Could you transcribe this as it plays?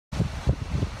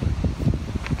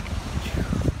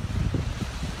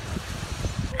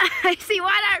I see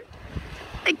water.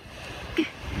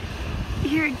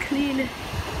 You're clean.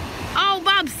 Oh,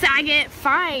 Bob Saget,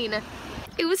 fine.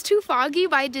 It was too foggy,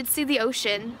 but I did see the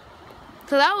ocean.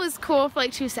 So that was cool for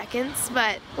like 2 seconds,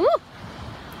 but woo,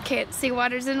 can't see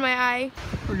water's in my eye.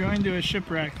 We're going to a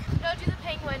shipwreck. No, do the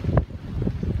penguin.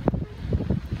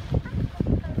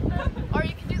 Or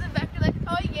you can do the vector like,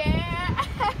 oh yeah.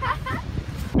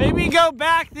 Maybe go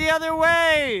back the other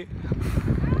way.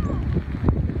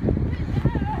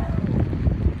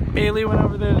 Bailey went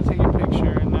over there to take a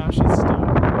picture and now she's stuck.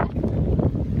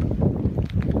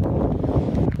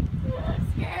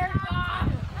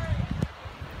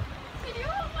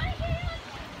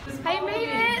 I made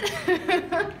it!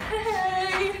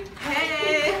 Hey!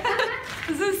 Hey!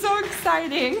 This is so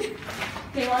exciting.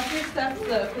 Okay, watch your steps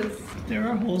though, because There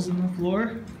are holes in the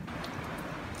floor.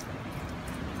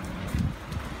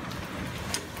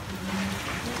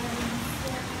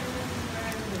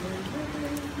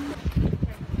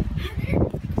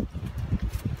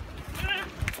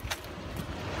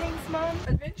 Thanks, Mom.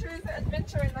 adventure is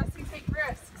adventure unless you take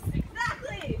risks.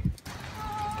 Exactly!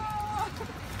 Oh.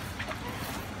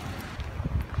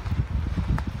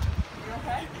 You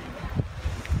okay?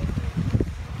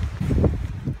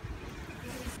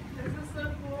 This is so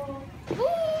cool. Woo!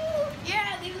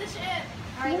 Yeah, leave the ship.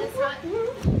 Alright, let's not.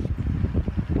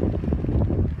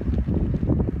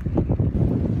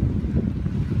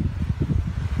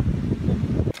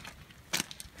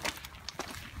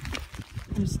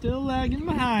 You're still lagging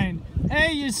behind.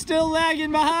 Hey, you're still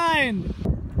lagging behind.